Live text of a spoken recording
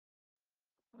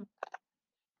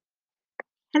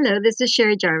Hello, this is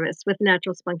Sherry Jarvis with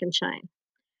Natural Spunk and Shine.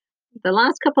 The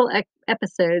last couple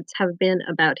episodes have been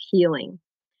about healing.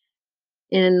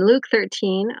 In Luke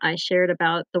 13, I shared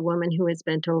about the woman who was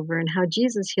bent over and how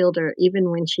Jesus healed her even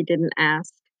when she didn't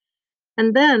ask.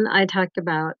 And then I talked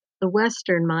about the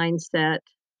Western mindset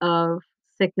of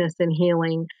sickness and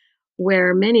healing,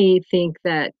 where many think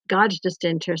that God's just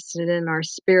interested in our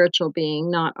spiritual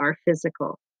being, not our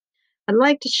physical. I'd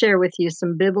like to share with you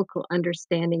some biblical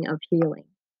understanding of healing.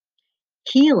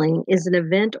 Healing is an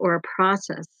event or a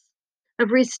process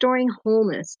of restoring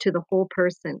wholeness to the whole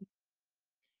person.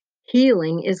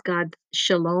 Healing is God's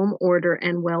shalom order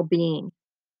and well being.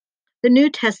 The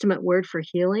New Testament word for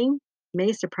healing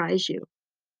may surprise you.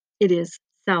 It is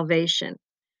salvation,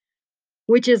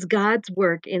 which is God's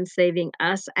work in saving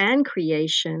us and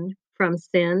creation from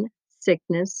sin,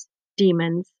 sickness,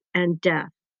 demons, and death.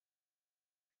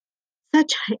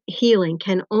 Such healing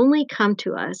can only come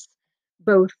to us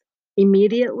both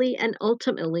immediately and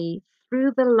ultimately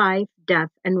through the life, death,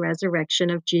 and resurrection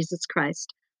of Jesus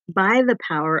Christ by the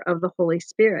power of the Holy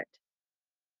Spirit.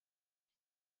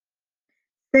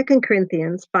 2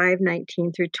 Corinthians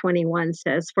 5:19 through 21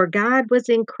 says, "For God was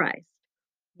in Christ,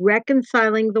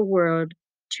 reconciling the world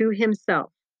to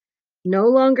himself, no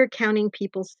longer counting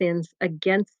people's sins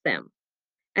against them.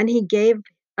 And he gave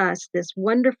us this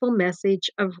wonderful message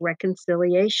of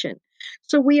reconciliation.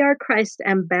 So we are Christ's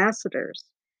ambassadors.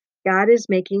 God is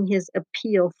making his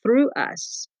appeal through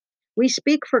us. We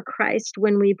speak for Christ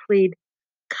when we plead,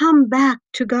 'Come back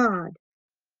to God.'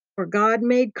 For God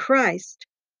made Christ,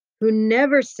 who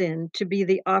never sinned, to be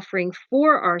the offering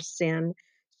for our sin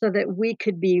so that we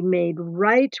could be made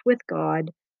right with God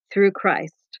through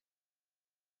Christ."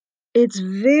 It's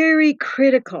very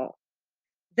critical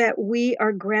that we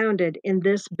are grounded in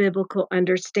this biblical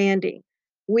understanding.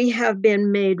 We have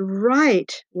been made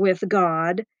right with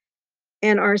God,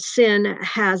 and our sin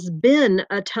has been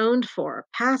atoned for.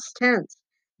 Past tense.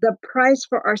 The price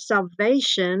for our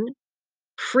salvation,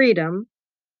 freedom,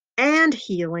 and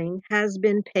healing has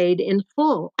been paid in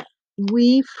full.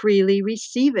 We freely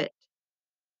receive it.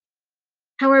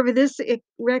 However, this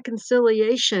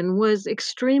reconciliation was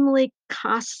extremely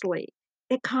costly.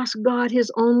 It cost God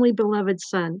his only beloved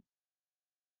Son.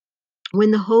 When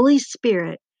the Holy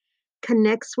Spirit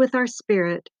connects with our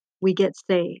spirit, we get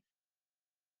saved.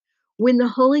 When the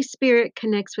Holy Spirit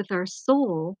connects with our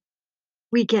soul,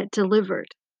 we get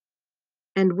delivered.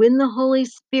 And when the Holy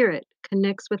Spirit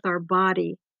connects with our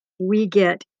body, we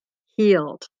get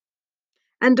healed.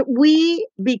 And we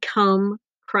become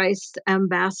Christ's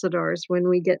ambassadors when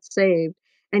we get saved.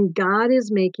 And God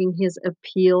is making his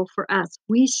appeal for us.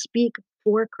 We speak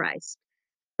for Christ,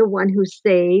 the one who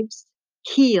saves,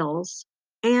 heals,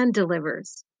 and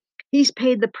delivers. He's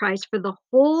paid the price for the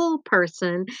whole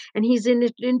person, and he's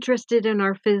interested in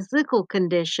our physical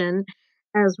condition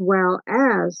as well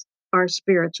as our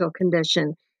spiritual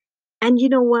condition. And you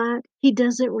know what? He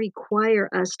doesn't require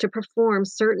us to perform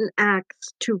certain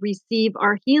acts to receive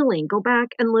our healing. Go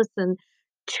back and listen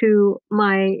to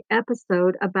my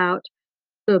episode about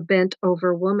the bent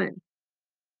over woman.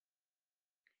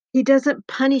 He doesn't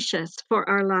punish us for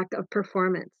our lack of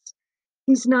performance.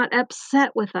 He's not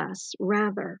upset with us.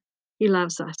 Rather, he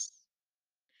loves us.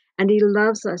 And he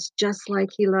loves us just like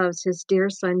he loves his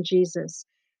dear son, Jesus,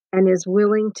 and is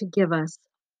willing to give us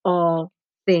all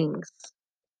things.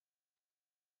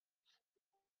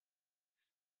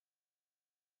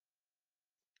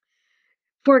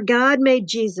 For God made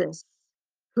Jesus,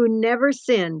 who never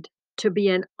sinned, to be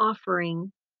an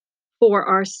offering for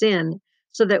our sin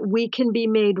so that we can be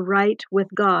made right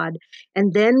with God.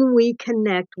 And then we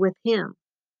connect with him.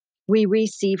 We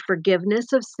receive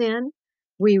forgiveness of sin.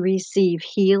 We receive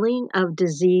healing of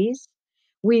disease.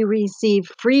 We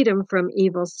receive freedom from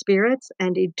evil spirits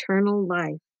and eternal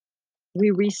life.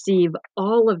 We receive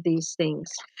all of these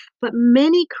things. But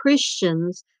many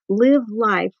Christians live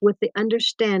life with the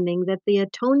understanding that the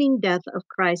atoning death of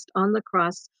Christ on the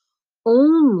cross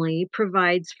only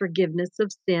provides forgiveness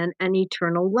of sin and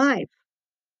eternal life.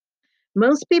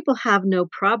 Most people have no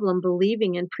problem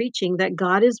believing and preaching that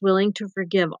God is willing to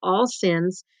forgive all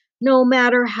sins, no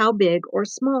matter how big or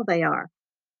small they are.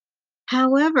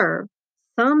 However,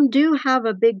 some do have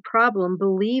a big problem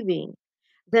believing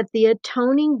that the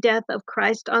atoning death of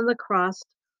Christ on the cross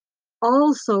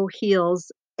also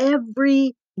heals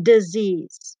every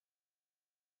disease.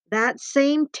 That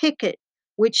same ticket,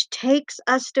 which takes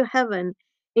us to heaven,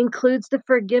 includes the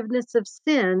forgiveness of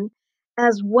sin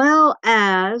as well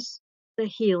as the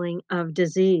healing of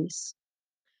disease.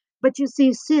 But you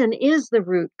see, sin is the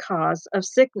root cause of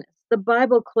sickness. The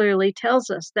Bible clearly tells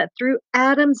us that through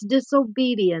Adam's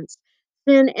disobedience,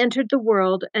 Sin entered the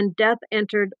world and death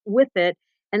entered with it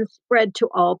and spread to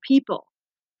all people.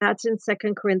 That's in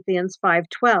 2 Corinthians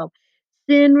 5:12.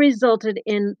 Sin resulted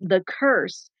in the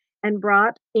curse and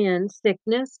brought in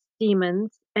sickness,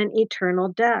 demons, and eternal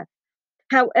death.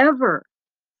 However,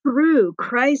 through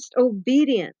Christ's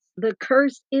obedience, the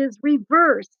curse is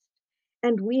reversed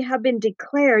and we have been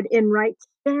declared in right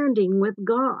standing with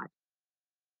God.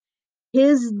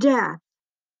 His death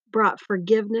brought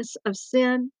forgiveness of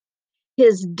sin.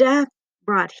 His death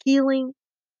brought healing,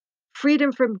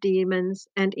 freedom from demons,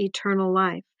 and eternal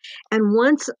life. And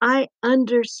once I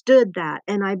understood that,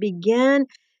 and I began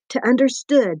to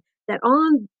understand that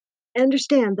on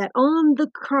the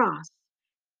cross,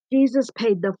 Jesus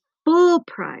paid the full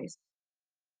price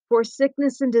for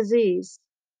sickness and disease,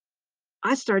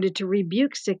 I started to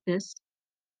rebuke sickness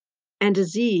and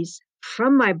disease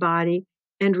from my body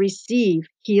and receive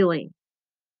healing.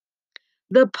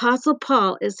 The Apostle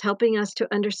Paul is helping us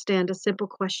to understand a simple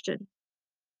question.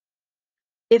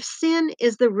 If sin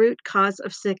is the root cause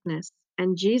of sickness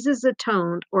and Jesus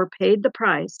atoned or paid the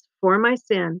price for my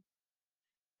sin,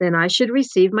 then I should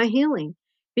receive my healing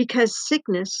because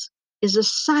sickness is a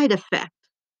side effect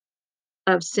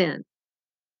of sin.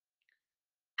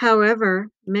 However,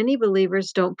 many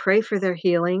believers don't pray for their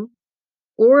healing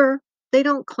or they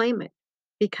don't claim it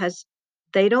because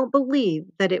they don't believe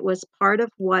that it was part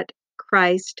of what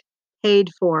Christ paid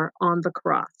for on the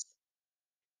cross.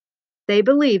 They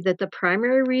believe that the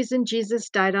primary reason Jesus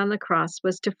died on the cross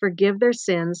was to forgive their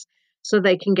sins so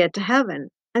they can get to heaven.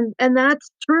 And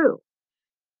that's true.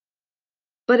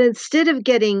 But instead of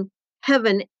getting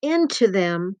heaven into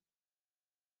them,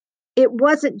 it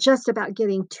wasn't just about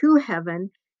getting to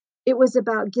heaven, it was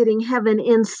about getting heaven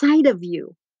inside of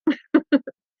you.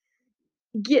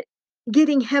 Get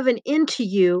getting heaven into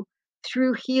you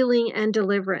through healing and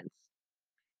deliverance.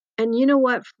 And you know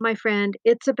what, my friend?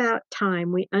 It's about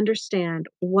time we understand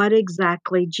what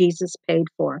exactly Jesus paid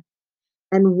for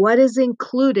and what is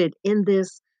included in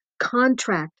this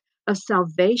contract of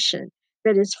salvation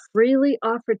that is freely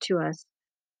offered to us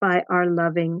by our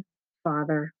loving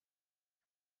Father.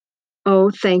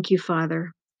 Oh, thank you,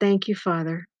 Father. Thank you,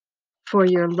 Father, for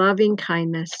your loving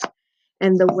kindness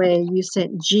and the way you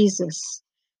sent Jesus,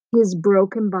 his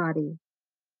broken body,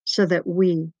 so that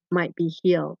we might be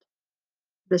healed.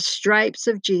 The stripes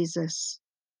of Jesus,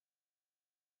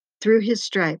 through his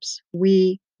stripes,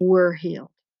 we were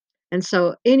healed. And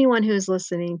so, anyone who is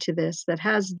listening to this that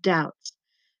has doubts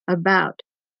about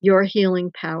your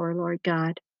healing power, Lord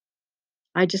God,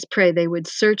 I just pray they would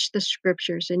search the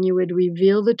scriptures and you would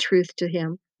reveal the truth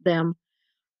to them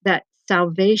that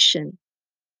salvation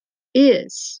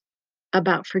is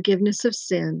about forgiveness of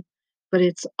sin, but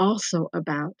it's also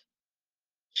about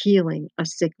healing of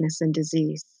sickness and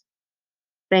disease.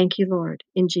 Thank you, Lord.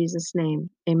 In Jesus' name,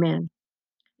 amen.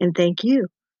 And thank you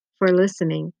for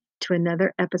listening to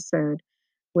another episode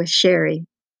with Sherry,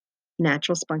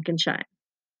 Natural Spunk and Shine.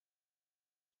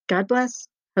 God bless.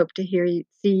 Hope to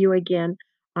see you again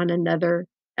on another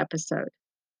episode.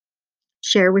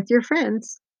 Share with your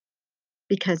friends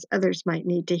because others might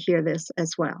need to hear this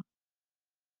as well.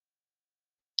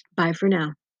 Bye for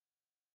now.